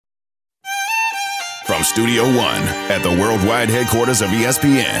From Studio One at the worldwide headquarters of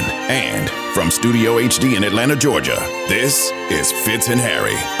ESPN and from Studio HD in Atlanta, Georgia, this is Fitz and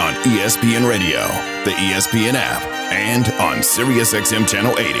Harry on ESPN Radio, the ESPN app, and on SiriusXM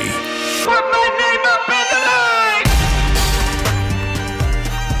Channel 80. Put my name up in the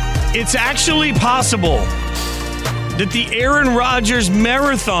line! It's actually possible that the Aaron Rodgers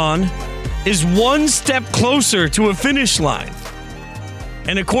marathon is one step closer to a finish line.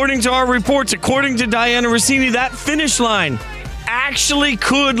 And according to our reports, according to Diana Rossini, that finish line actually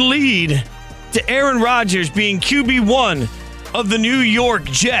could lead to Aaron Rodgers being QB1 of the New York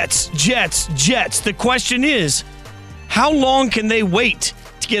Jets. The question is, how long can they wait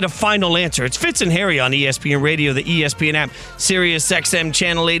to get a final answer? It's Fitz and Harry on ESPN Radio, the ESPN app, SiriusXM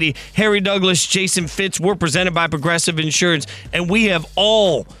Channel 80. Harry Douglas, Jason Fitz. We're presented by Progressive Insurance, and we have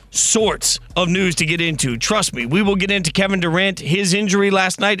all sorts of news to get into. Trust me, we will get into Kevin Durant, his injury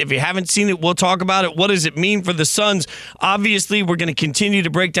last night. If you haven't seen it, we'll talk about it. What does it mean for the Suns? Obviously, we're going to continue to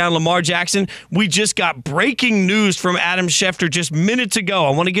break down Lamar Jackson. We just got breaking news from Adam Schefter just minutes ago.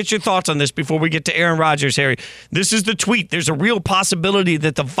 I want to get your thoughts on this before we get to Aaron Rodgers, Harry. This is the tweet. There's a real possibility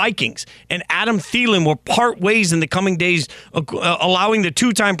that the Vikings and Adam Thielen will part ways in the coming days, allowing the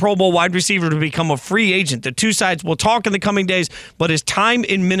two-time Pro Bowl wide receiver to become a free agent. The two sides will talk in the coming days, but his time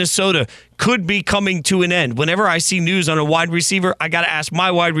in Minnesota could be coming to an end. Whenever I see news on a wide receiver, I got to ask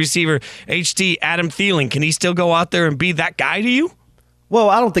my wide receiver, HT, Adam Thielen, can he still go out there and be that guy to you? Well,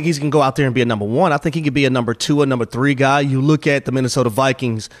 I don't think he's going to go out there and be a number one. I think he could be a number two or number three guy. You look at the Minnesota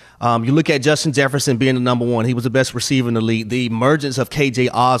Vikings. You look at Justin Jefferson being the number one. He was the best receiver in the league. The emergence of KJ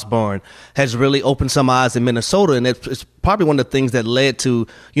Osborne has really opened some eyes in Minnesota, and it's probably one of the things that led to,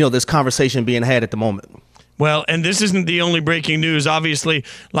 this conversation being had at the moment. Well, and this isn't the only breaking news. Obviously,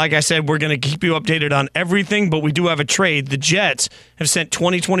 like I said, we're going to keep you updated on everything, but we do have a trade. The Jets have sent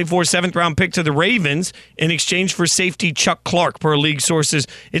 2024 7th-round pick to the Ravens in exchange for safety Chuck Clark, per league sources.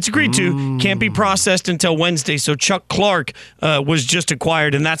 It's agreed to. Can't be processed until Wednesday, so Chuck Clark was just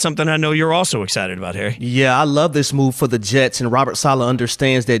acquired, and that's something I know you're also excited about, Harry. Yeah, I love this move for the Jets, and Robert Saleh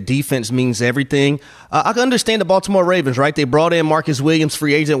understands that defense means everything. I can understand the Baltimore Ravens, right? They brought in Marcus Williams,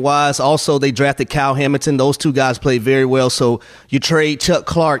 free agent-wise. Also, they drafted Kyle Hamilton. Those two guys played very well, so you trade Chuck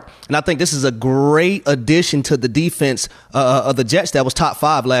Clark, and I think this is a great addition to the defense of the Jets that was top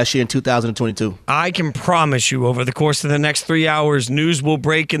 5 last year in 2022. I can promise you over the course of the next 3 hours, news will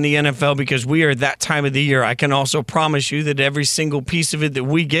break in the NFL because we are at that time of the year. I can also promise you that every single piece of it that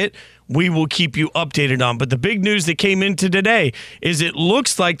we get, we will keep you updated on. But the big news that came into today is it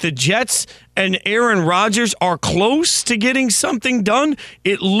looks like the Jets and Aaron Rodgers are close to getting something done.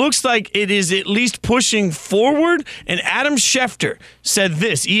 It looks like it is at least pushing forward. And Adam Schefter said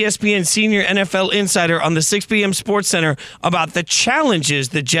this, ESPN senior NFL insider on the 6 p.m. Sports Center, about the challenges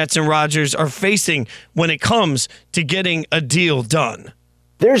the Jets and Rodgers are facing when it comes to getting a deal done.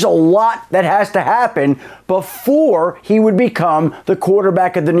 There's a lot that has to happen before he would become the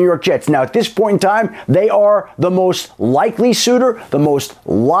quarterback of the New York Jets. Now, at this point in time, they are the most likely suitor, the most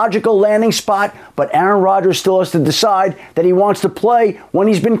logical landing spot, but Aaron Rodgers still has to decide that he wants to play when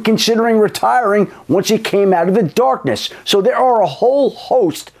he's been considering retiring once he came out of the darkness. So there are a whole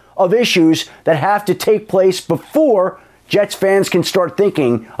host of issues that have to take place before Jets fans can start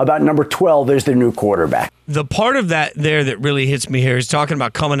thinking about number 12 as their new quarterback. The part of that there that really hits me here is talking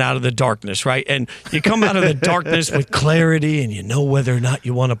about coming out of the darkness, right? And you come out of the darkness with clarity and you know whether or not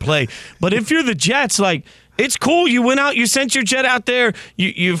you want to play. But if you're the Jets, it's cool. You went out, you sent your jet out there,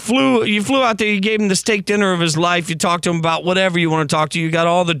 you flew out there, you gave him the steak dinner of his life, you talked to him about whatever you want to talk to, you got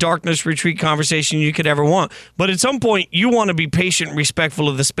all the darkness retreat conversation you could ever want. But at some point, you want to be patient and respectful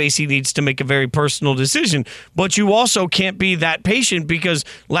of the space he needs to make a very personal decision. But you also can't be that patient because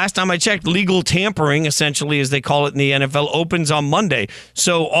last time I checked, legal tampering, essentially as they call it in the NFL, opens on Monday.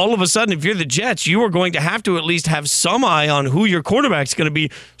 So all of a sudden, if you're the Jets, you are going to have to at least have some eye on who your quarterback's going to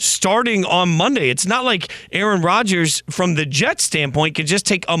be starting on Monday. It's not like Aaron Rodgers, from the Jets standpoint, could just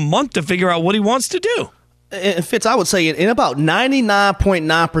take a month to figure out what he wants to do. And Fitz, I would say in about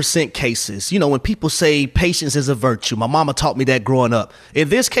 99.9% cases, when people say patience is a virtue, my mama taught me that growing up. In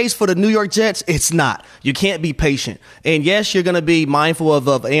this case for the New York Jets, it's not. You can't be patient. And yes, you're going to be mindful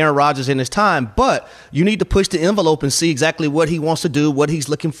of Aaron Rodgers in his time, but you need to push the envelope and see exactly what he wants to do, what he's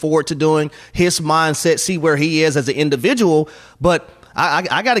looking forward to doing, his mindset, see where he is as an individual. But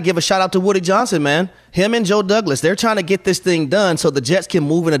I got to give a shout out to Woody Johnson, man. Him and Joe Douglas, they're trying to get this thing done so the Jets can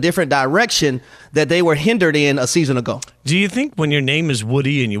move in a different direction that they were hindered in a season ago. Do you think when your name is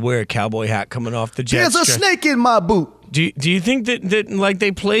Woody and you wear a cowboy hat coming off the Jets? There's a snake in my boot. Do you think that like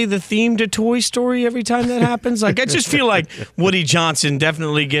they play the theme to Toy Story every time that happens? Like I just feel like Woody Johnson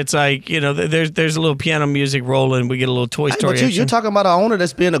definitely gets like, there's a little piano music rolling. We get a little Toy Story. But you're talking about an owner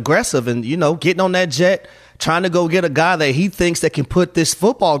that's being aggressive and getting on that jet, trying to go get a guy that he thinks that can put this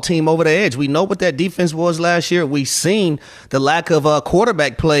football team over the edge. We know what that defense was last year. We've seen the lack of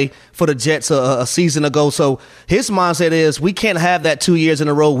quarterback play for the Jets a season ago. So his mindset is we can't have that 2 years in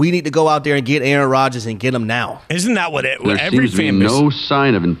a row. We need to go out there and get Aaron Rodgers and get him now. Isn't that what there every seems to be no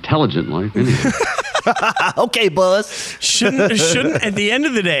sign of intelligent life anyway. Okay, Buzz. Shouldn't at the end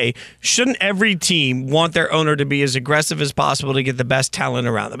of the day, shouldn't every team want their owner to be as aggressive as possible to get the best talent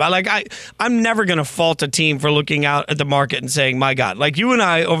around them? I'm never going to fault a team for looking out at the market and saying, my God, like you and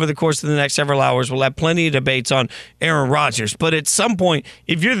I over the course of the next several hours will have plenty of debates on Aaron Rodgers. But at some point,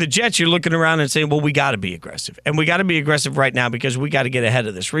 if you're the Jets, you're looking around and saying, well, we got to be aggressive. And we got to be aggressive right now because we got to get ahead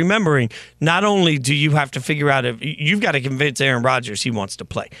of this. Remembering, not only do you have to figure out if you've got to convince Aaron Rodgers he wants to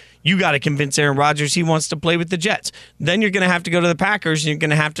play. You got to convince Aaron Rodgers he wants to play with the Jets. Then you're going to have to go to the Packers, and you're going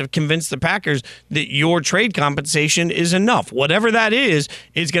to have to convince the Packers that your trade compensation is enough. Whatever that is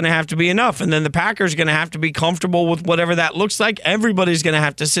going to have to be enough. And then the Packers are going to have to be comfortable with whatever that looks like. Everybody's going to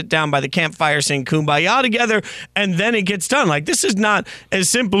have to sit down by the campfire saying Kumbaya together, and then it gets done. Like, this is not as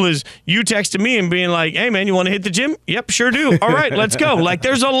simple as you texting me and being like, hey, man, you want to hit the gym? Yep, sure do. All right, let's go. Like,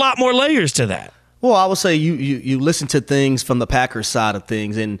 there's a lot more layers to that. Well, I would say you listen to things from the Packers side of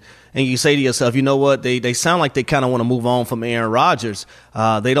things, and you say to yourself, you know what? They sound like they kind of want to move on from Aaron Rodgers.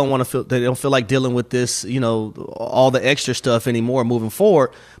 They don't feel like dealing with this, all the extra stuff anymore moving forward.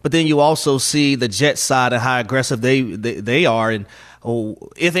 But then you also see the Jets side and how aggressive they are, and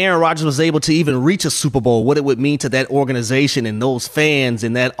if Aaron Rodgers was able to even reach a Super Bowl, what it would mean to that organization and those fans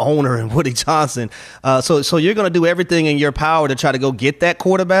and that owner and Woody Johnson. So you're going to do everything in your power to try to go get that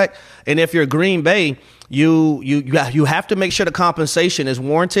quarterback. And if you're Green Bay, you have to make sure the compensation is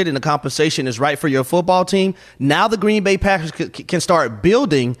warranted and the compensation is right for your football team. Now the Green Bay Packers can start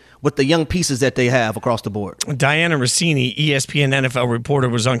building with the young pieces that they have across the board. Diana Rossini, ESPN NFL reporter,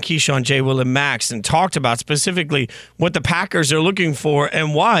 was on Keyshawn, J. Will, and Max and talked about specifically what the Packers are looking for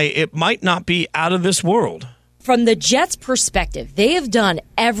and why it might not be out of this world. From the Jets' perspective, they have done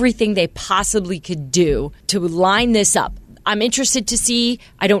everything they possibly could do to line this up. I'm interested to see,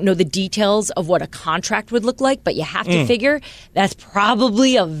 I don't know the details of what a contract would look like, but you have to figure that's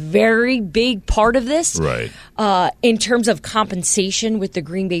probably a very big part of this. Right. In terms of compensation with the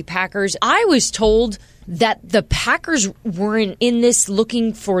Green Bay Packers, I was told that the Packers weren't in this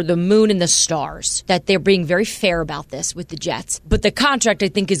looking for the moon and the stars, that they're being very fair about this with the Jets. But the contract, I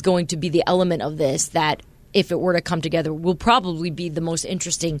think, is going to be the element of this that, if it were to come together, will probably be the most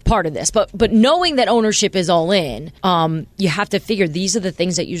interesting part of this. But knowing that ownership is all in, you have to figure these are the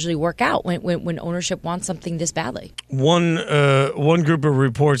things that usually work out when ownership wants something this badly. One group of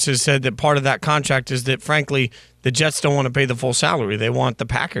reports has said that part of that contract is that, frankly, the Jets don't want to pay the full salary. They want the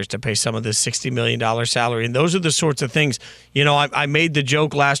Packers to pay some of this $60 million salary. And those are the sorts of things, I made the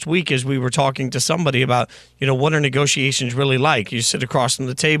joke last week as we were talking to somebody about, what are negotiations really like? You sit across from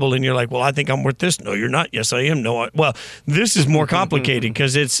the table and you're like, well, I think I'm worth this. No, you're not. Yes, I am. No, well, this is more complicated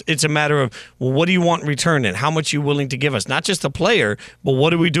because it's a matter of, well, what do you want in return and how much are you willing to give us? Not just the player, but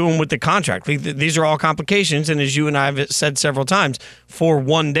what are we doing with the contract? These are all complications. And as you and I have said several times, for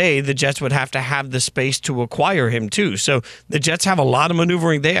one day, the Jets would have to have the space to acquire him too. So the Jets have a lot of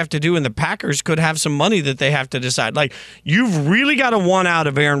maneuvering they have to do, and the Packers could have some money that they have to decide. Like, you've really got to want out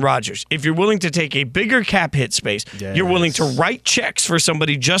of Aaron Rodgers. If you're willing to take a bigger cap hit space, you're willing to write checks for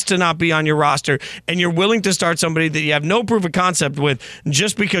somebody just to not be on your roster, and you're willing to start somebody that you have no proof of concept with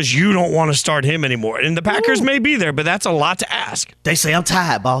just because you don't want to start him anymore. And the Packers may be there, but that's a lot to ask. They say, I'm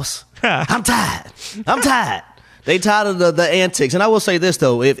tired, boss. I'm tired. They tired of the antics. And I will say this,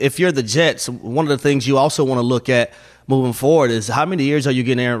 though. If you're the Jets, one of the things you also want to look at moving forward is how many years are you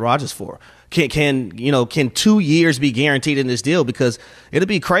getting Aaron Rodgers for? Can 2 years be guaranteed in this deal? Because it'll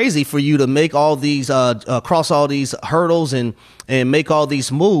be crazy for you to make all these cross all these hurdles and make all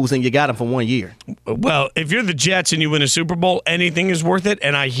these moves, and you got him for 1 year. Well, if you're the Jets and you win a Super Bowl, anything is worth it,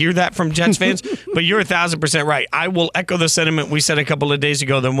 and I hear that from Jets fans. But you're 1,000% right. I will echo the sentiment we said a couple of days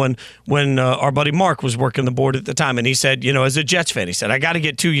ago. Then when our buddy Mark was working the board at the time, and he said, as a Jets fan, he said, I got to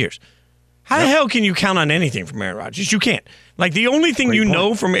get 2 years. How the hell can you count on anything from Aaron Rodgers? You can't. Like, the only thing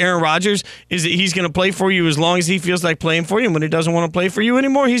know from Aaron Rodgers is that he's going to play for you as long as he feels like playing for you. And when he doesn't want to play for you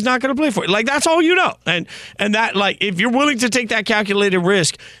anymore, he's not going to play for you. Like, that's all you know. And that, like, if you're willing to take that calculated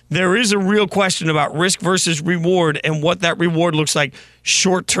risk, there is a real question about risk versus reward and what that reward looks like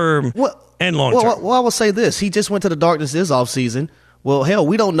short term and long term. Well, I will say this. He just went to the darkness this offseason Well, hell,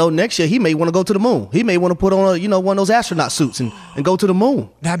 we don't know. Next year he may want to go to the moon. He may want to put on one of those astronaut suits and go to the moon.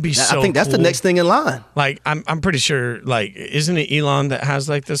 That'd be so I think that's cool. the next thing in line. Like, I'm pretty sure, like, isn't it Elon that has,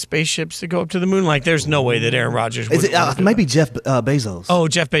 like, the spaceships that go up to the moon? Like, there's no way that Aaron Rodgers would. Is it, maybe Jeff Bezos. Oh,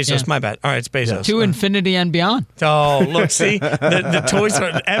 Jeff Bezos. Yeah. My bad. All right, it's Bezos. To infinity and beyond. Oh, look, see? The Toy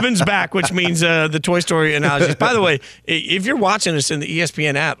Story. Evan's back, which means the Toy Story analogies. By the way, if you're watching this in the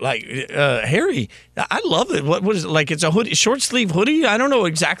ESPN app, like, Harry, I love it. What is it? Like, it's a hoodie, short sleeve hoodie? I don't know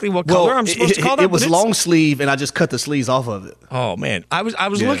exactly what color I'm supposed to call that. It was long sleeve, and I just cut the sleeves off of it. Oh man, I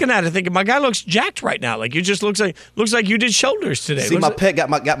was looking at it thinking my guy looks jacked right now. Like you just looks like you did shoulders today. See, my pec got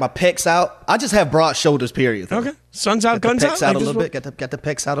my pecs out. I just have broad shoulders. Period. Though. Okay, sun's out, guns pecs out. a little bit. Got the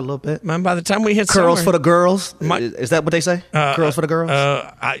pecs out a little bit. Man, by the time we hit curls summer, for the girls. Is that what they say? Curls for the girls.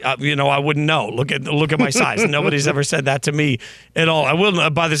 I wouldn't know. Look at my size. Nobody's ever said that to me at all. I will.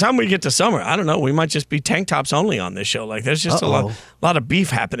 By the time we get to summer, I don't know. We might just be tank tops only on this show. Like there's just a lot of beef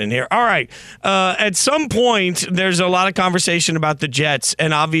happening here. All right. At some point, there's a lot of conversation about the Jets,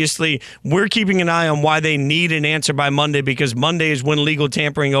 and obviously, we're keeping an eye on why they need an answer by Monday because Monday is when legal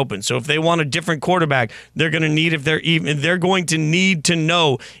tampering opens. So if they want a different quarterback, they're going to need they're going to need to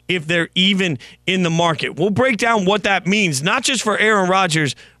know if they're even in the market. We'll break down what that means, not just for Aaron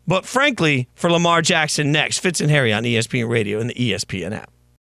Rodgers, but frankly for Lamar Jackson next. Fitz and Harry on ESPN Radio and the ESPN app.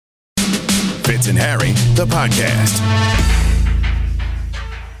 Fitz and Harry, the podcast.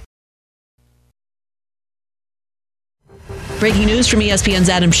 Breaking news from ESPN's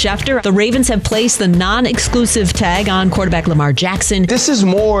Adam Schefter. The Ravens have placed the non-exclusive tag on quarterback Lamar Jackson. This is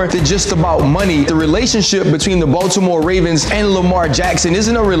more than just about money. The relationship between the Baltimore Ravens and Lamar Jackson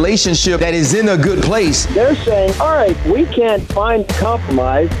isn't a relationship that is in a good place. They're saying, all right, we can't find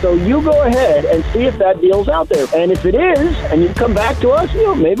compromise, so you go ahead and see if that deal's out there. And if it is, and you come back to us,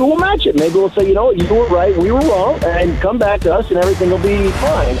 maybe we'll match it. Maybe we'll say, you were right, we were wrong, and come back to us and everything will be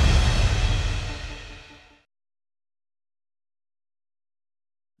fine.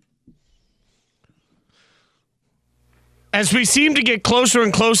 As we seem to get closer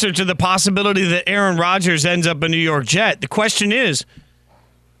and closer to the possibility that Aaron Rodgers ends up a New York Jet, the question is,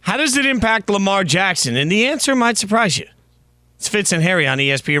 how does it impact Lamar Jackson? And the answer might surprise you. It's Fitz and Harry on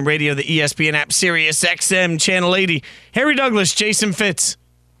ESPN Radio, the ESPN app, Sirius XM, Channel 80. Harry Douglas, Jason Fitz.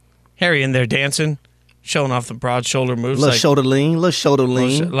 Harry in there dancing, showing off the broad shoulder moves. Little shoulder lean.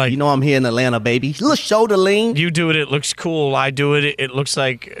 I'm here in Atlanta, baby. Little shoulder lean. You do it, it looks cool. I do it, it looks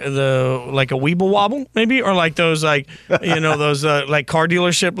like a Weeble Wobble, maybe, or like those those like car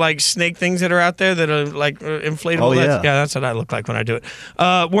dealership like snake things that are out there that are like inflatable. Oh yeah, that's what I look like when I do it.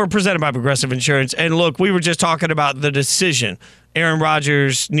 We're presented by Progressive Insurance, and look, we were just talking about the decision Aaron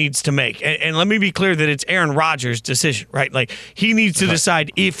Rodgers needs to make. And let me be clear that it's Aaron Rodgers' decision, right? Like, he needs to decide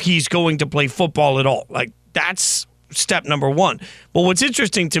if he's going to play football at all. Like, that's step number one. But what's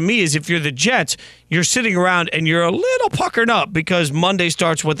interesting to me is if you're the Jets, you're sitting around and you're a little puckered up because Monday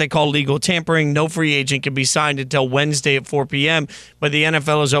starts what they call legal tampering. No free agent can be signed until Wednesday at 4 p.m., but the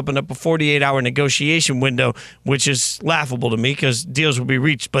NFL has opened up a 48-hour negotiation window, which is laughable to me because deals will be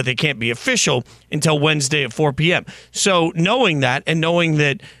reached, but they can't be official until Wednesday at 4 p.m. So knowing that and knowing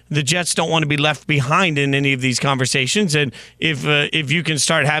that the Jets don't want to be left behind in any of these conversations, and if you can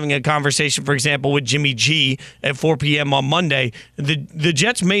start having a conversation, for example, with Jimmy G at 4 p.m. on Monday, the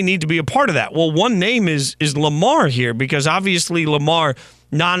Jets may need to be a part of that. Well, one name is Lamar here because obviously Lamar,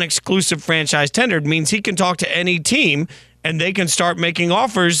 non-exclusive franchise tendered, means he can talk to any team and they can start making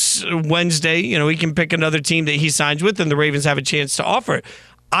offers Wednesday. He can pick another team that he signs with and the Ravens have a chance to offer it.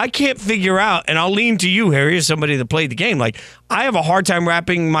 I can't figure out, and I'll lean to you, Harry, as somebody that played the game. Like, I have a hard time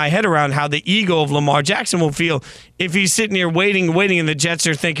wrapping my head around how the ego of Lamar Jackson will feel if he's sitting here waiting, and the Jets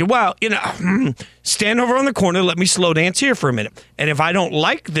are thinking, well, stand over on the corner, let me slow dance here for a minute. And if I don't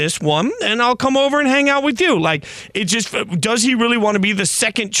like this one, then I'll come over and hang out with you. Like, does he really want to be the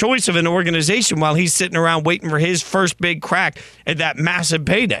second choice of an organization while he's sitting around waiting for his first big crack at that massive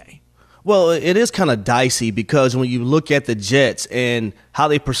payday? Well, it is kind of dicey because when you look at the Jets and how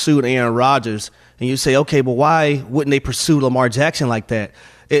they pursued Aaron Rodgers, and you say, okay, but why wouldn't they pursue Lamar Jackson like that?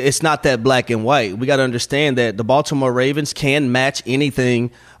 It's not that black and white. We got to understand that the Baltimore Ravens can match anything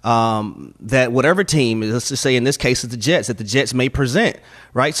that whatever team, let's just say in this case it's the Jets, that the Jets may present,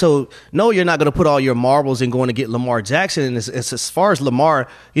 right? So, no, you're not going to put all your marbles in going to get Lamar Jackson. And as far as Lamar,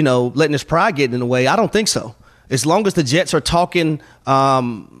 letting his pride get in the way, I don't think so. As long as the Jets are talking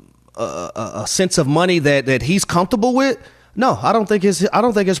a sense of money that he's comfortable with, no, I don't think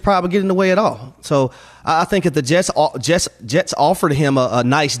his pride would get in the way at all. So I think if the Jets offered him a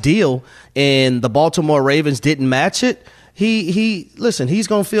nice deal and the Baltimore Ravens didn't match it, listen, he's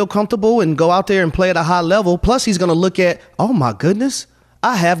going to feel comfortable and go out there and play at a high level. Plus, he's going to look at, oh my goodness,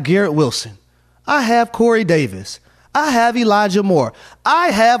 I have Garrett Wilson. I have Corey Davis. I have Elijah Moore. I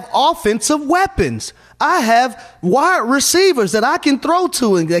have offensive weapons. I have wide receivers that I can throw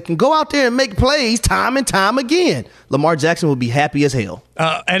to and that can go out there and make plays time and time again. Lamar Jackson will be happy as hell.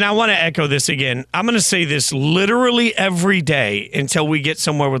 And I want to echo this again. I'm going to say this literally every day until we get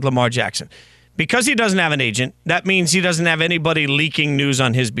somewhere with Lamar Jackson. Because he doesn't have an agent, that means he doesn't have anybody leaking news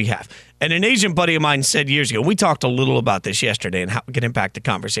on his behalf. And an agent buddy of mine said years ago, we talked a little about this yesterday and how we can impact the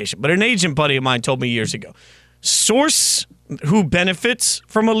conversation, but an agent buddy of mine told me years ago, source who benefits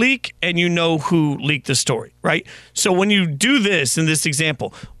from a leak and you know who leaked the story, right? So when you do this in this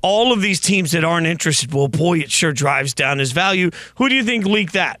example, all of these teams that aren't interested, well, boy, it sure drives down his value. Who do you think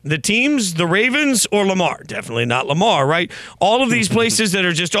leaked that? The teams, the Ravens, or Lamar? Definitely not Lamar, right? All of these places that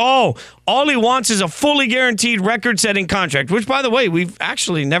are just, all he wants is a fully guaranteed record-setting contract, which, by the way, we've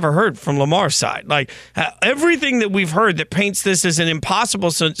actually never heard from Lamar's side. Like, everything that we've heard that paints this as an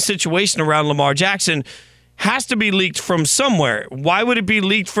impossible situation around Lamar Jackson has to be leaked from somewhere. Why would it be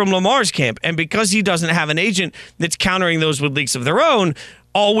leaked from Lamar's camp? And because he doesn't have an agent that's countering those with leaks of their own,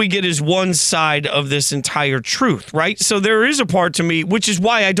 all we get is one side of this entire truth, right? So there is a part to me, which is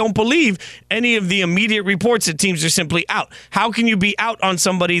why I don't believe any of the immediate reports that teams are simply out. How can you be out on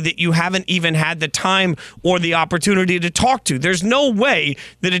somebody that you haven't even had the time or the opportunity to talk to? There's no way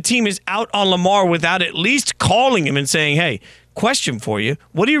that a team is out on Lamar without at least calling him and saying, hey, question for you.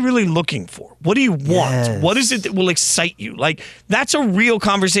 What are you really looking for? What do you want? Yes. What is it that will excite you? Like, that's a real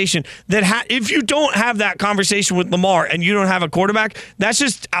conversation that if you don't have that conversation with Lamar and you don't have a quarterback, that's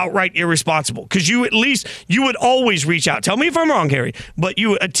just outright irresponsible, because you would always reach out. Tell me if I'm wrong, Harry, but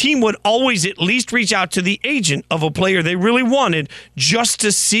a team would always at least reach out to the agent of a player they really wanted just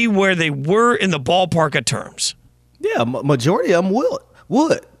to see where they were in the ballpark of terms. Yeah, majority of them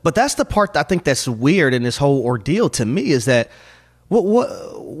would. But that's the part that I think that's weird in this whole ordeal to me is that,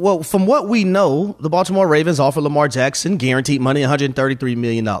 well, from what we know, the Baltimore Ravens offered Lamar Jackson guaranteed money, $133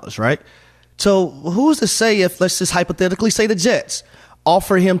 million, right? So who's to say if, let's just hypothetically say the Jets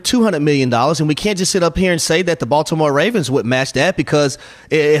offer him $200 million, and we can't just sit up here and say that the Baltimore Ravens would match that, because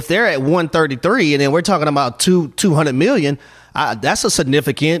if they're at 133 and then we're talking about $200 million, that's a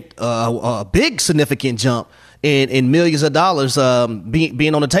significant, big significant jump in millions of dollars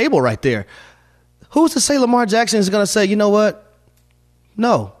being on the table right there. Who's to say Lamar Jackson is going to say, you know what?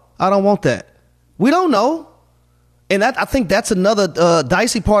 No, I don't want that. We don't know. And I think that's another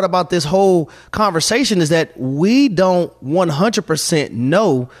dicey part about this whole conversation, is that we don't 100%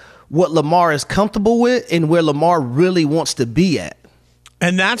 know what Lamar is comfortable with and where Lamar really wants to be at.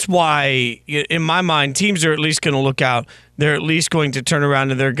 And that's why, in my mind, teams are at least going to look out. They're at least going to turn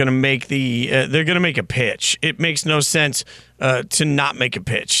around and they're going to make a pitch. It makes no sense to not make a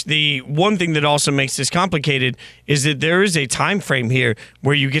pitch. The one thing that also makes this complicated is that there is a time frame here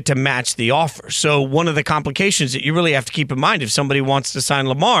where you get to match the offer. So one of the complications that you really have to keep in mind if somebody wants to sign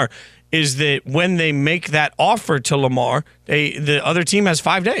Lamar is that when they make that offer to Lamar, the other team has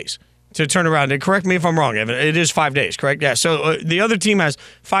 5 days to turn around. And correct me if I'm wrong, Evan. It is 5 days, correct? Yeah. So the other team has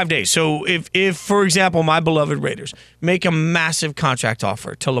 5 days. So if, for example, my beloved Raiders make a massive contract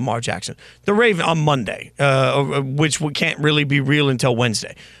offer to Lamar Jackson, the Ravens on Monday, which can't really be real until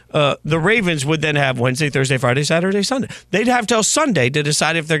Wednesday, the Ravens would then have Wednesday, Thursday, Friday, Saturday, Sunday. They'd have till Sunday to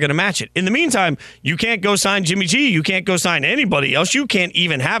decide if they're going to match it. In the meantime, you can't go sign Jimmy G. You can't go sign anybody else. You can't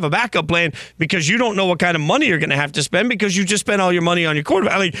even have a backup plan because you don't know what kind of money you're going to have to spend because you just spent all your money on your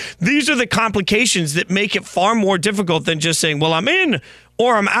quarterback. I mean, these are the complications that make it far more difficult than just saying, well, I'm in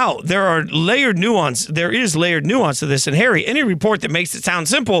or I'm out. There is layered nuance to this. And Harry, any report that makes it sound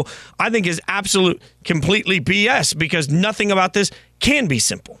simple, I think is completely BS, because nothing about this can be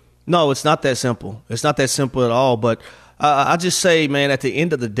simple. No, it's not that simple. It's not that simple at all. But I just say, man, at the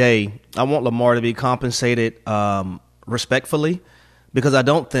end of the day, I want Lamar to be compensated respectfully, because I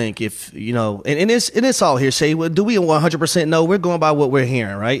don't think if, you know, and it's all hearsay. Do we 100% know? We're going by what we're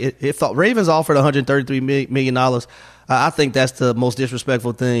hearing, right? If the Ravens offered $133 million, I think that's the most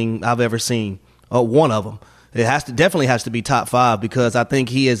disrespectful thing I've ever seen. One of them. It definitely has to be top 5, because I think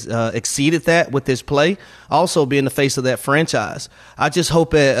he has exceeded that with his play. Also being the face of that franchise. I just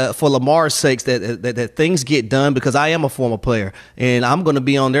hope for Lamar's sakes that things get done, because I am a former player and I'm going to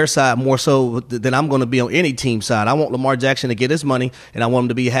be on their side more so than I'm going to be on any team side. I want Lamar Jackson to get his money and I want him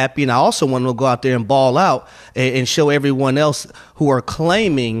to be happy. And I also want him to go out there and ball out and show everyone else who are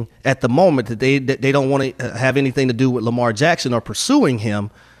claiming at the moment that they don't want to have anything to do with Lamar Jackson or pursuing him,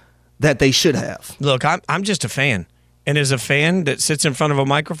 that they should have. Look, I'm just a fan. And as a fan that sits in front of a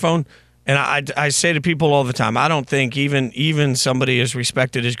microphone, And I say to people all the time, I don't think even somebody as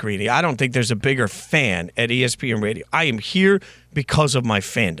respected as Greeny, I don't think there's a bigger fan at ESPN Radio. I am here because of my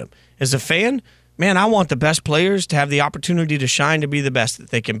fandom. As a fan, man, I want the best players to have the opportunity to shine, to be the best that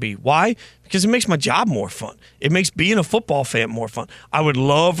they can be. Why? Because it makes my job more fun. It makes being a football fan more fun. I would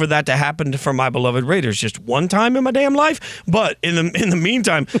love for that to happen for my beloved Raiders just one time in my damn life. But in the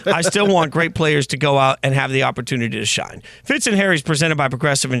meantime, I still want great players to go out and have the opportunity to shine. Fitz and Harry's presented by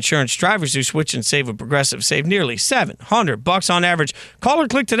Progressive Insurance. Drivers who switch and save with Progressive save nearly $700 on average. Call or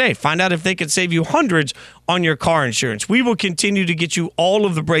click today. Find out if they could save you hundreds on your car insurance. We will continue to get you all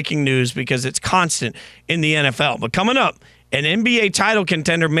of the breaking news because it's constant in the NFL. But coming up, an NBA title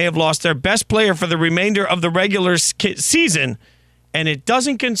contender may have lost their best player for the remainder of the regular season, and it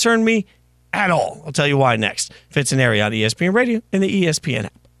doesn't concern me at all. I'll tell you why next. Fitz and Harry on ESPN Radio and the ESPN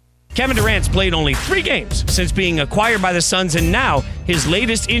app. Kevin Durant's played only 3 games since being acquired by the Suns, and now his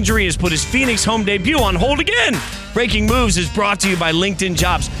latest injury has put his Phoenix home debut on hold again. Breaking Moves is brought to you by LinkedIn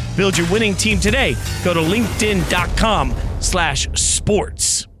Jobs. Build your winning team today. Go to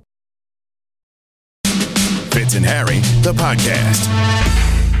linkedin.com/sports. Fitz and Harry, the podcast.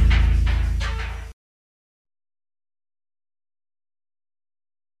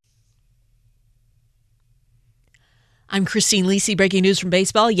 I'm Christine Lisi. Breaking news from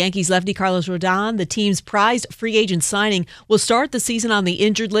baseball. Yankees lefty Carlos Rodon, the team's prized free agent signing, will start the season on the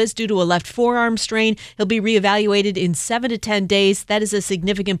injured list due to a left forearm strain. He'll be reevaluated in 7 to 10 days. That is a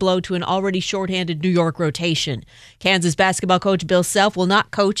significant blow to an already shorthanded New York rotation. Kansas basketball coach Bill Self will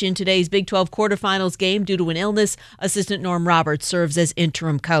not coach in today's Big 12 quarterfinals game due to an illness. Assistant Norm Roberts serves as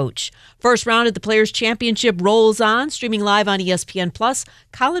interim coach. First round at the Players' Championship rolls on. Streaming live on ESPN+,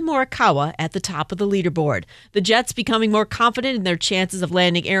 Colin Morikawa at the top of the leaderboard. The Jets becoming more confident in their chances of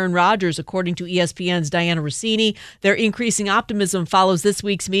landing Aaron Rodgers, according to ESPN's Diana Rossini. Their increasing optimism follows this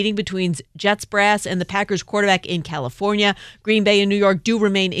week's meeting between Jets brass and the Packers quarterback in California. Green Bay and New York do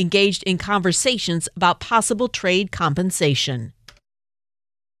remain engaged in conversations about possible trade compensation.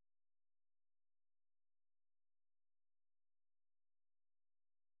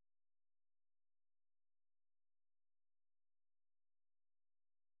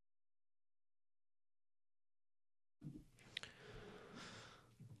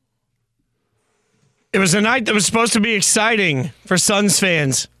 It was a night that was supposed to be exciting for Suns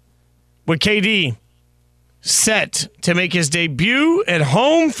fans, with KD set to make his debut at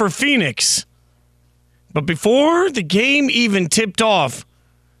home for Phoenix. But before the game even tipped off,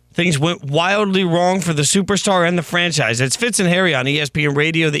 things went wildly wrong for the superstar and the franchise. It's Fitz and Harry on ESPN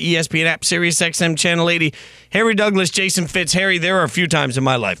Radio, the ESPN app, Sirius XM Channel 80. Harry Douglas, Jason Fitz. Harry, there are a few times in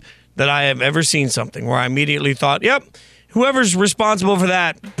my life that I have ever seen something where I immediately thought, yep, whoever's responsible for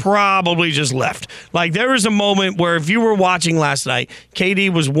that probably just left. Like, there was a moment where if you were watching last night,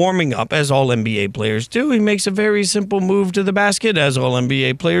 KD was warming up, as all NBA players do. He makes a very simple move to the basket, as all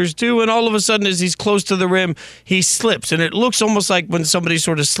NBA players do, and all of a sudden, as he's close to the rim, he slips. And it looks almost like when somebody's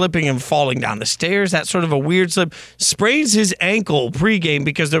sort of slipping and falling down the stairs, that sort of a weird slip, sprains his ankle pregame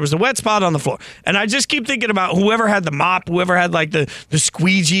because there was a wet spot on the floor. And I just keep thinking about whoever had the mop, whoever had like the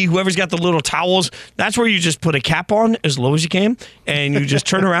squeegee, whoever's got the little towels, that's where you just put a cap on as low as you can, and you just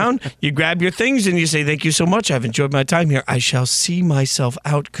turn around, you grab your things, and you say, thank you so much. I've enjoyed my time here. I shall see myself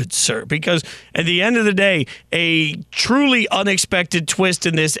out, good sir. Because at the end of the day, a truly unexpected twist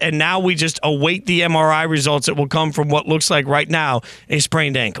in this, and now we just await the MRI results that will come from what looks like right now a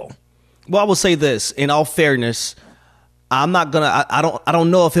sprained ankle. Well, I will say this, in all fairness, I'm not going to, I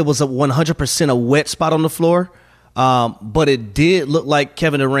don't know if it was a 100% a wet spot on the floor, but it did look like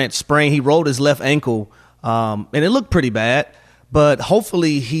Kevin Durant sprained. He rolled his left ankle, and it looked pretty bad, but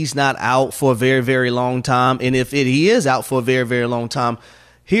hopefully he's not out for a very, very long time. And if he is out for a very, very long time,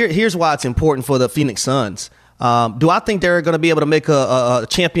 here's why it's important for the Phoenix Suns. Do I think they're going to be able to make a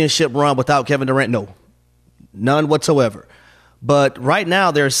championship run without Kevin Durant? No, none whatsoever. But right now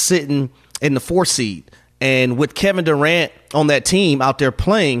they're sitting in the 4th seed. And with Kevin Durant on that team out there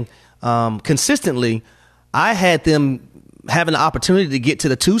playing consistently, I had them having the opportunity to get to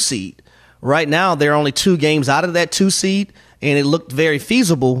the 2 seed. Right now, they're only 2 games out of that 2 seed, and it looked very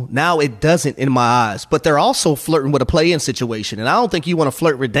feasible. Now it doesn't in my eyes. But they're also flirting with a play-in situation, and I don't think you want to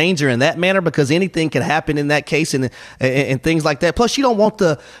flirt with danger in that manner because anything can happen in that case and things like that. Plus, you don't want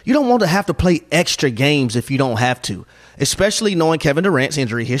to have to play extra games if you don't have to, especially knowing Kevin Durant's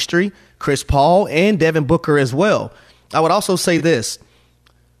injury history, Chris Paul, and Devin Booker as well. I would also say this.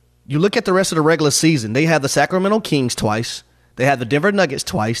 You look at the rest of the regular season, they have the Sacramento Kings twice. They have the Denver Nuggets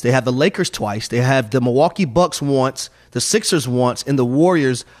twice. They have the Lakers twice. They have the Milwaukee Bucks once, the Sixers once, and the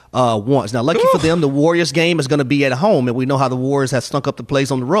Warriors once. Now, lucky for them, the Warriors game is going to be at home, and we know how the Warriors have stunk up the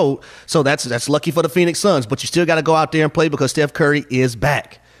place on the road. So that's lucky for the Phoenix Suns. But you still got to go out there and play because Steph Curry is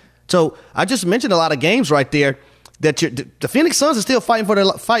back. So I just mentioned a lot of games right there that the Phoenix Suns are still fighting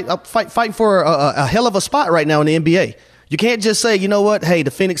for a hell of a spot right now in the NBA. You can't just say, you know what, hey,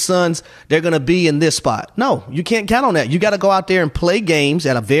 the Phoenix Suns, they're going to be in this spot. No, you can't count on that. You got to go out there and play games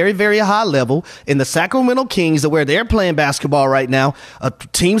at a very, very high level. In the Sacramento Kings, where they're playing basketball right now,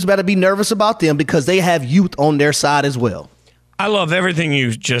 teams better be nervous about them because they have youth on their side as well. I love everything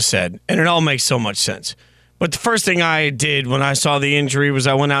you just said, and it all makes so much sense. But the first thing I did when I saw the injury was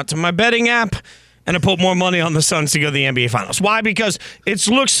I went out to my betting app and I put more money on the Suns to go to the NBA Finals. Why? Because it's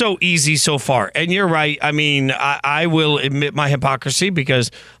looked so easy so far. And you're right. I mean, I will admit my hypocrisy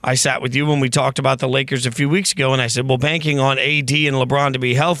because I sat with you when we talked about the Lakers a few weeks ago, and I said, well, banking on AD and LeBron to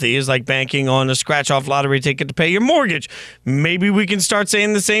be healthy is like banking on a scratch-off lottery ticket to pay your mortgage. Maybe we can start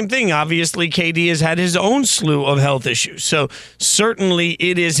saying the same thing. Obviously, KD has had his own slew of health issues. So certainly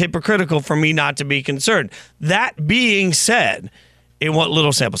it is hypocritical for me not to be concerned. That being said, in what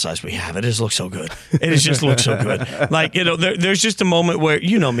little sample size we have, it just looks so good. It just looks so good. Like, you know, there's just a moment where,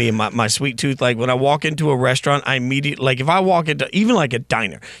 you know me and my sweet tooth, like when I walk into a restaurant, I immediately, like if I walk into even like a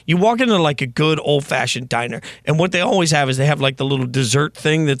diner, you walk into like a good old-fashioned diner, and what they always have is they have like the little dessert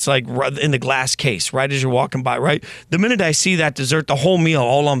thing that's like in the glass case, right as you're walking by, right? The minute I see that dessert, the whole meal,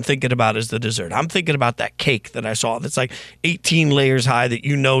 all I'm thinking about is the dessert. I'm thinking about that cake that I saw that's like 18 layers high that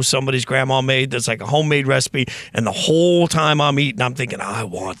you know somebody's grandma made, that's like a homemade recipe, and the whole time I'm eating, I'm thinking, I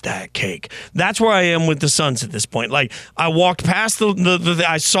want that cake. That's where I am with the Suns at this point. Like, I walked past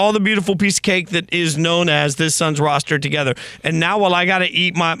I saw the beautiful piece of cake that is known as this Suns roster together. And now, while I got to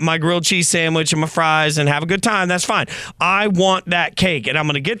eat my grilled cheese sandwich and my fries and have a good time, that's fine. I want that cake, and I'm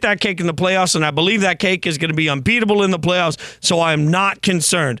going to get that cake in the playoffs, and I believe that cake is going to be unbeatable in the playoffs, so I am not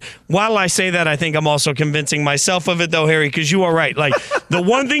concerned. While I say that, I think I'm also convincing myself of it, though, Harry, because you are right. Like, the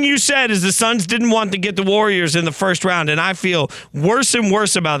one thing you said is the Suns didn't want to get the Warriors in the first round, and I feel worse and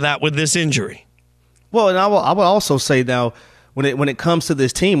worse about that with this injury. Well, and I will also say now, when it comes to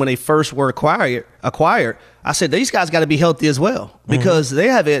this team, when they first were acquired, I said these guys got to be healthy as well because they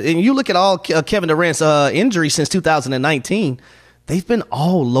have it. And you look at all Kevin Durant's injuries since 2019, they've been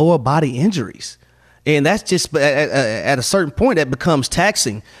all lower body injuries, and that's just at a certain point that becomes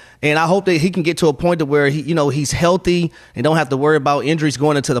taxing. And I hope that he can get to a point to where he's healthy and don't have to worry about injuries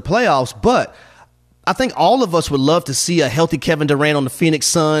going into the playoffs. But I think all of us would love to see a healthy Kevin Durant on the Phoenix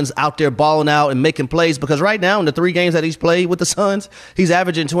Suns out there balling out and making plays, because right now in the 3 games that he's played with the Suns, he's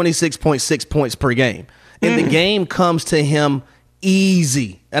averaging 26.6 points per game. And the game comes to him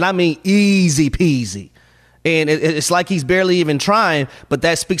easy. And I mean easy peasy. And it's like he's barely even trying, but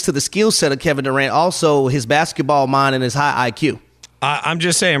that speaks to the skill set of Kevin Durant, also his basketball mind and his high IQ. I'm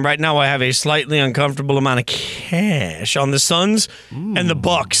just saying, right now I have a slightly uncomfortable amount of cash on the Suns and the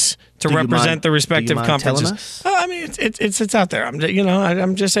Bucks to represent the respective conferences. I mean, it's out there.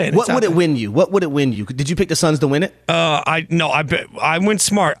 I'm just saying. What would it win you? What would it win you? Did you pick the Suns to win it? I went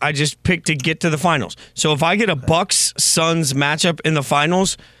smart. I just picked to get to the finals. So if I get a Bucks Suns matchup in the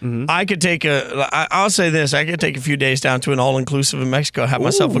finals, I could take I'll say this: I could take a few days down to an all-inclusive in Mexico, have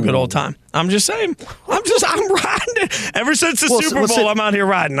myself a good old time. I'm just saying. I'm riding. Ever since the Super Bowl, I'm out here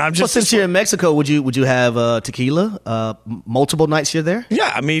riding. Since you're in Mexico, would you have tequila multiple nights you're there?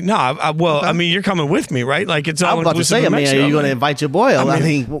 Yeah, I mean, no. I mean, you're coming with me, right? Like, it's all I'm about to say, are you going to invite your boy? I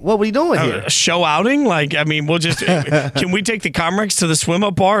mean, what are we doing here? A show outing? Like, I mean, we'll just can we take the Comrex to the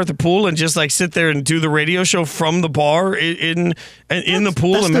swim-up bar at the pool and just like sit there and do the radio show from the bar in the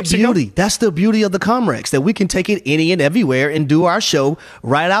pool in Mexico? That's the beauty of the Comrex, that we can take it any and everywhere and do our show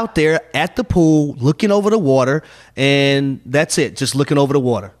right out there at the pool, looking over the water, and that's it, just looking over the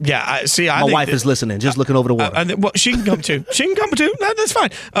water. Yeah, my wife is listening, just looking over the water. Well, she can come too. That's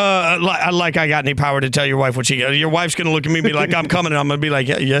fine. Like I got any power to tell your wife what your wife's going to look at me and be like, I'm coming, and I'm going to be like,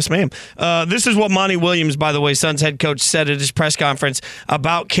 yes, ma'am. This is what Monty Williams, by the way, Suns head coach, said at his press conference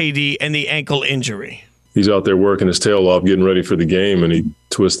about KD and the ankle injury. He's out there working his tail off, getting ready for the game, and he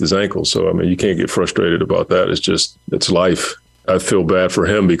twists his ankle. So, I mean, you can't get frustrated about that. It's life. I feel bad for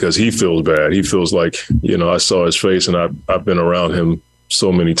him because he feels bad. He feels like, I saw his face, and I've been around him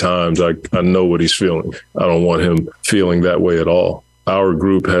so many times. I know what he's feeling. I don't want him feeling that way at all. Our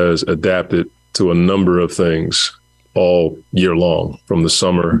group has adapted to a number of things all year long, from the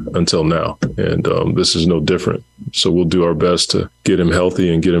summer until now. And this is no different. So we'll do our best to get him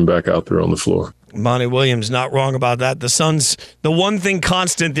healthy and get him back out there on the floor. Monty Williams, not wrong about that. The Suns, the one thing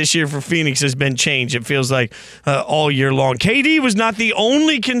constant this year for Phoenix has been change. It feels like all year long. KD was not the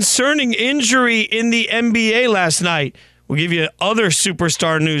only concerning injury in the NBA last night. We'll give you other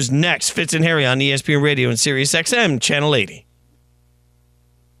superstar news next. Fitz and Harry on ESPN Radio and Sirius XM, Channel 80.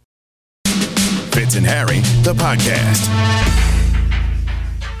 Fitz and Harry, the podcast.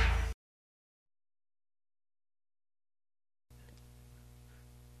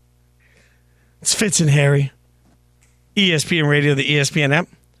 It's Fitz and Harry. ESPN Radio, the ESPN app.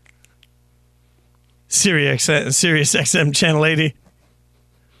 Sirius XM, Channel 80.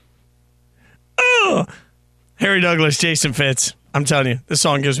 Oh! Harry Douglas, Jason Fitz. I'm telling you, this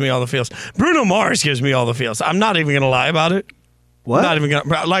song gives me all the feels. Bruno Mars gives me all the feels. I'm not even going to lie about it. What? I'm not even going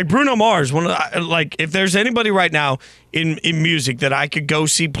to. Like Bruno Mars, if there's anybody right now in music that I could go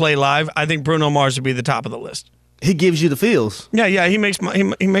see play live, I think Bruno Mars would be the top of the list. He gives you the feels. Yeah, he makes my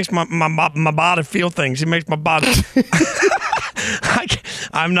body feel things. He makes my body.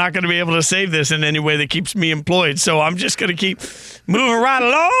 I'm not going to be able to save this in any way that keeps me employed, so I'm just going to keep moving right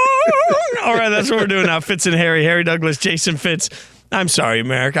along. All right, that's what we're doing now. Fitz and Harry Douglas, Jason Fitz. I'm sorry,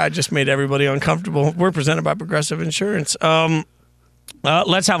 America. I just made everybody uncomfortable. We're presented by Progressive Insurance.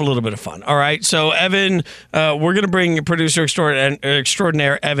 Let's have a little bit of fun. All right. So, Evan, we're going to bring producer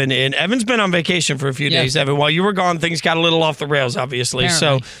extraordinaire Evan in. Evan's been on vacation for a few days, Evan. While you were gone, things got a little off the rails, obviously.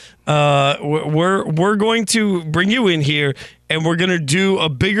 Apparently. So, we're going to bring you in here, and we're going to do a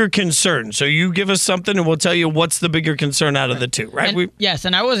bigger concern. So, you give us something, and we'll tell you what's the bigger concern out of the two, right? Yes,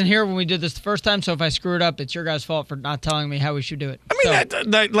 and I wasn't here when we did this the first time, so if I screw it up, it's your guys' fault for not telling me how we should do it. I mean,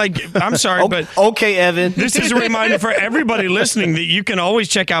 I'm sorry, but... Okay, Evan. This is a reminder for everybody listening that you can always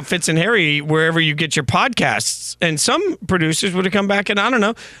check out Fitz and Harry wherever you get your podcasts. And some producers would have come back and, I don't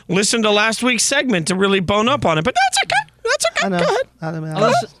know, listened to last week's segment to really bone up on it. But that's okay. That's okay. I know. Go ahead.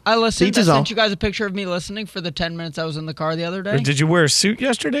 I listened. I Teach sent you guys a picture of me listening for the 10 minutes I was in the car the other day. Did you wear a suit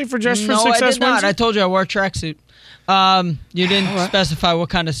yesterday for Success No, I did not. Wednesday? I told you I wore a tracksuit. You didn't specify what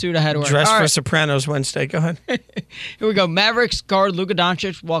kind of suit I had to wear. Dress for Sopranos Wednesday. Go ahead. Here we go. Mavericks guard Luka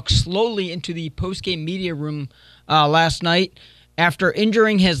Doncic walked slowly into the postgame media room last night after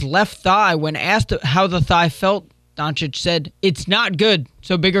injuring his left thigh. When asked how the thigh felt, Doncic said, "It's not good,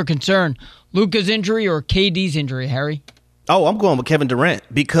 so bigger concern. Luka's injury or KD's injury, Harry?" Oh, I'm going with Kevin Durant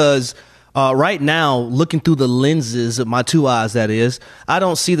because right now, looking through the lenses of my two eyes, that is, I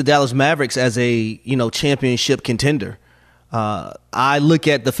don't see the Dallas Mavericks as a championship contender. I look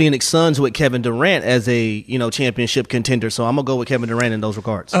at the Phoenix Suns with Kevin Durant as a championship contender. So I'm gonna go with Kevin Durant in those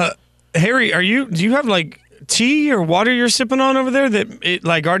regards. Harry, do you have like tea or water you're sipping on over there that it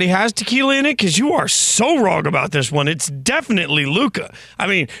like already has tequila in it? Because you are so wrong about this one. It's definitely Luka. I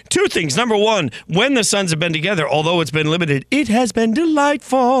mean, two things. Number one, when the Suns have been together, although it's been limited, it has been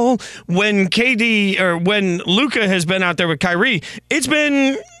delightful. When when Luka has been out there with Kyrie, it's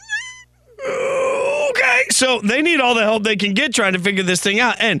been okay. So they need all the help they can get trying to figure this thing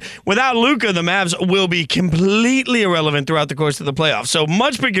out. And without Luka, the Mavs will be completely irrelevant throughout the course of the playoffs. So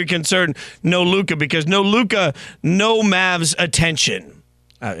much bigger concern, no Luka, because no Luka, no Mavs attention.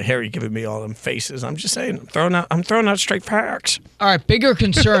 Harry giving me all them faces. I'm just saying, I'm throwing out straight facts. All right, bigger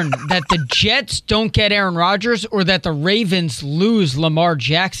concern that the Jets don't get Aaron Rodgers or that the Ravens lose Lamar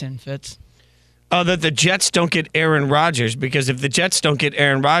Jackson, Fitz? That the Jets don't get Aaron Rodgers, because if the Jets don't get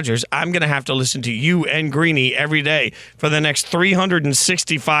Aaron Rodgers, I'm going to have to listen to you and Greeny every day for the next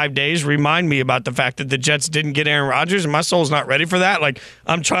 365 days. Remind me about the fact that the Jets didn't get Aaron Rodgers, and my soul's not ready for that. Like,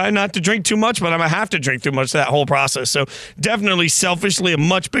 I'm trying not to drink too much, but I'm going to have to drink too much that whole process. So definitely selfishly a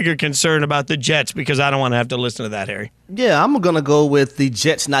much bigger concern about the Jets, because I don't want to have to listen to that, Harry. Yeah, I'm going to go with the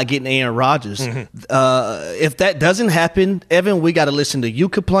Jets not getting Aaron Rodgers. If that doesn't happen, Evan, we got to listen to you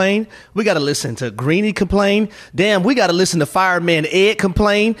complain. We got to listen to Greeny complain. Damn, we got to listen to Fireman Ed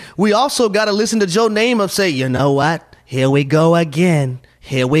complain. We also got to listen to Joe Namath say, you know what? Here we go again.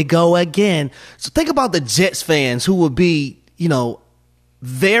 Here we go again. So think about the Jets fans who would be,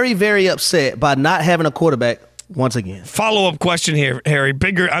 very, very upset by not having a quarterback once again. Follow-up question here, Harry.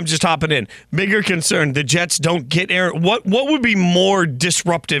 I'm just hopping in. Bigger concern, the Jets don't get Aaron. What would be more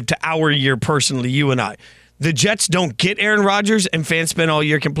disruptive to our year personally, you and I? The Jets don't get Aaron Rodgers and fans spend all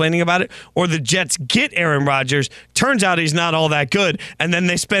year complaining about it, or the Jets get Aaron Rodgers, turns out he's not all that good, and then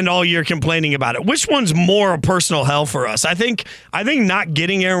they spend all year complaining about it. Which one's more a personal hell for us? I think not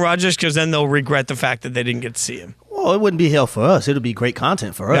getting Aaron Rodgers, because then they'll regret the fact that they didn't get to see him. Well, it wouldn't be hell for us. It would be great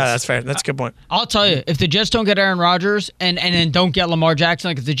content for us. Yeah, that's fair. That's a good point. I'll tell you, if the Jets don't get Aaron Rodgers and then don't get Lamar Jackson,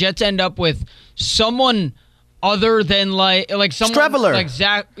 like if the Jets end up with someone other than like someone Streveler. like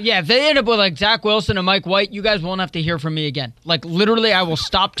Zach. Yeah, if they end up with like Zach Wilson and Mike White, you guys won't have to hear from me again. Like literally, I will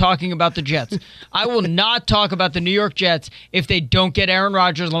stop talking about the Jets. I will not talk about the New York Jets if they don't get Aaron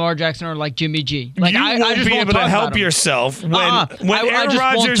Rodgers, Lamar Jackson, or like Jimmy G. Like you won't just be won't able to talk help about 'em. yourself when I Aaron just won't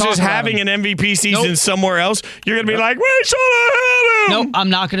Rodgers talk is about having him. an MVP season Nope. somewhere else. You're gonna be like, we should have had him. Nope, I'm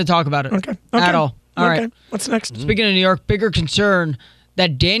not going to talk about it at all. All right. What's next? Speaking of New York, bigger concern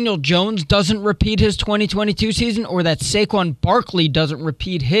that Daniel Jones doesn't repeat his 2022 season or that Saquon Barkley doesn't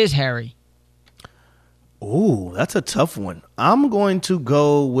repeat his, Harry? Ooh, that's a tough one. I'm going to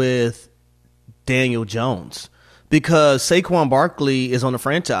go with Daniel Jones because Saquon Barkley is on the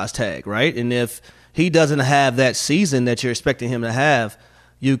franchise tag, right? And if he doesn't have that season that you're expecting him to have,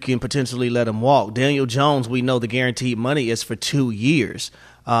 you can potentially let him walk. Daniel Jones, we know the guaranteed money is for 2 years.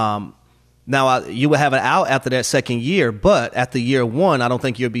 Now, you would have an out after that second year, but after year one, I don't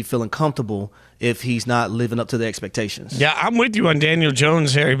think you'll be feeling comfortable if he's not living up to the expectations. Yeah, I'm with you on Daniel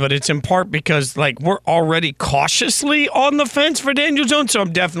Jones, Harry, but it's in part because like we're already cautiously on the fence for Daniel Jones, so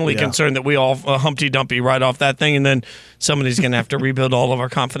I'm definitely concerned that we all Humpty Dumpty right off that thing, and then somebody's going to have to rebuild all of our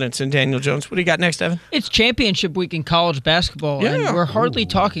confidence in Daniel Jones. What do you got next, Evan? It's championship week in college basketball, and we're hardly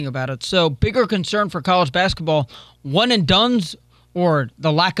talking about it. So bigger concern for college basketball, one and dones or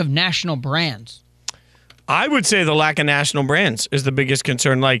the lack of national brands? I would say the lack of national brands is the biggest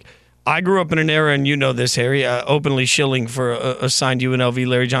concern. Like, I grew up in an era, and you know this, Harry, openly shilling for a signed UNLV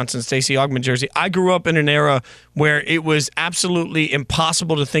Larry Johnson, Stacey Augmon jersey. I grew up in an era where it was absolutely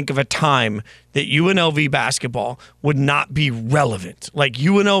impossible to think of a time that UNLV basketball would not be relevant. Like,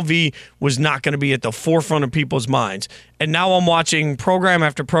 UNLV was not going to be at the forefront of people's minds. And now I'm watching program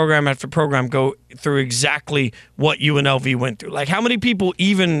after program after program go through exactly what UNLV went through. Like, how many people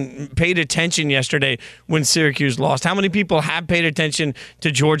even paid attention yesterday when Syracuse lost? How many people have paid attention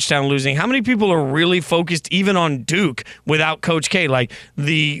to Georgetown losing? How many people are really focused even on Duke without Coach K? Like,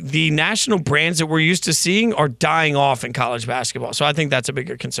 the national brands that we're used to seeing are dying off in college basketball. So I think that's a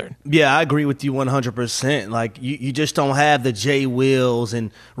bigger concern. Yeah, I agree with you 100%. Like, you just don't have the Jay Wills. And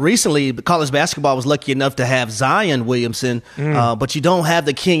recently, college basketball was lucky enough to have Zion Williamson, but you don't have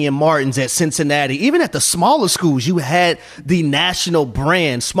the Kenyon Martins at Cincinnati. Even at the smaller schools, you had the national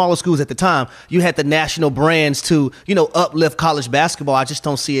brands. Smaller schools at the time, you had the national brands to, uplift college basketball. I just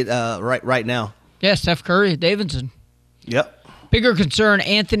don't see it right now. Yeah, Steph Curry, Davidson. Yep. Bigger concern,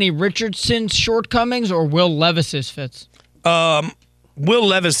 Anthony Richardson's shortcomings or Will Levis's, Fitz? Will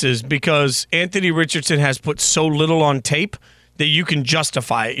Levis's, because Anthony Richardson has put so little on tape that you can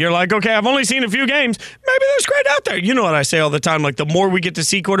justify it. You're like, okay, I've only seen a few games. Maybe there's great out there. You know what I say all the time, like the more we get to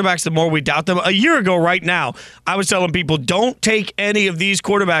see quarterbacks, the more we doubt them. A year ago right now, I was telling people, don't take any of these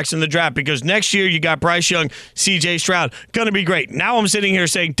quarterbacks in the draft because next year you got Bryce Young, CJ Stroud, going to be great. Now I'm sitting here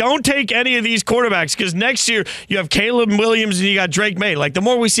saying, don't take any of these quarterbacks because next year you have Caleb Williams and you got Drake May. Like, the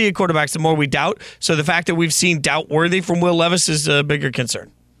more we see at quarterbacks, the more we doubt. So the fact that we've seen doubt worthy from Will Levis is a bigger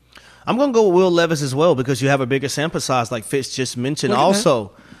concern. I'm going to go with Will Levis as well because you have a bigger sample size, like Fitz just mentioned.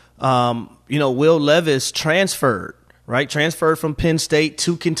 Also, Will Levis transferred from Penn State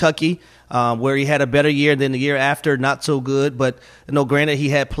to Kentucky, where he had a better year than the year after, not so good. But granted, he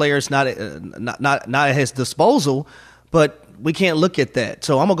had players not at his disposal, but we can't look at that.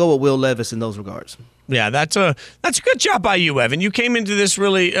 So I'm gonna go with Will Levis in those regards. Yeah, that's a good job by you, Evan. You came into this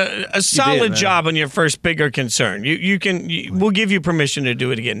really a solid job on your first bigger concern. We'll give you permission to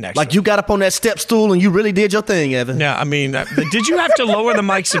do it again next. Like, you got up on that step stool and you really did your thing, Evan. Yeah, I mean, did you have to lower the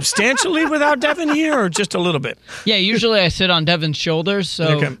mic substantially without Devin here, or just a little bit? Yeah, usually I sit on Devin's shoulders,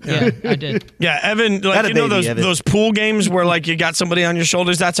 so yeah, I did. Yeah, Evan, like, those pool games where like you got somebody on your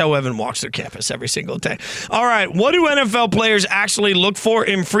shoulders. That's how Evan walks through campus every single day. All right, what do NFL players actually look for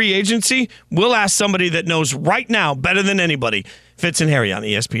in free agency? We'll ask somebody that knows right now better than anybody. Fitz and Harry on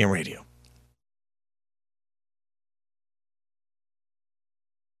ESPN Radio.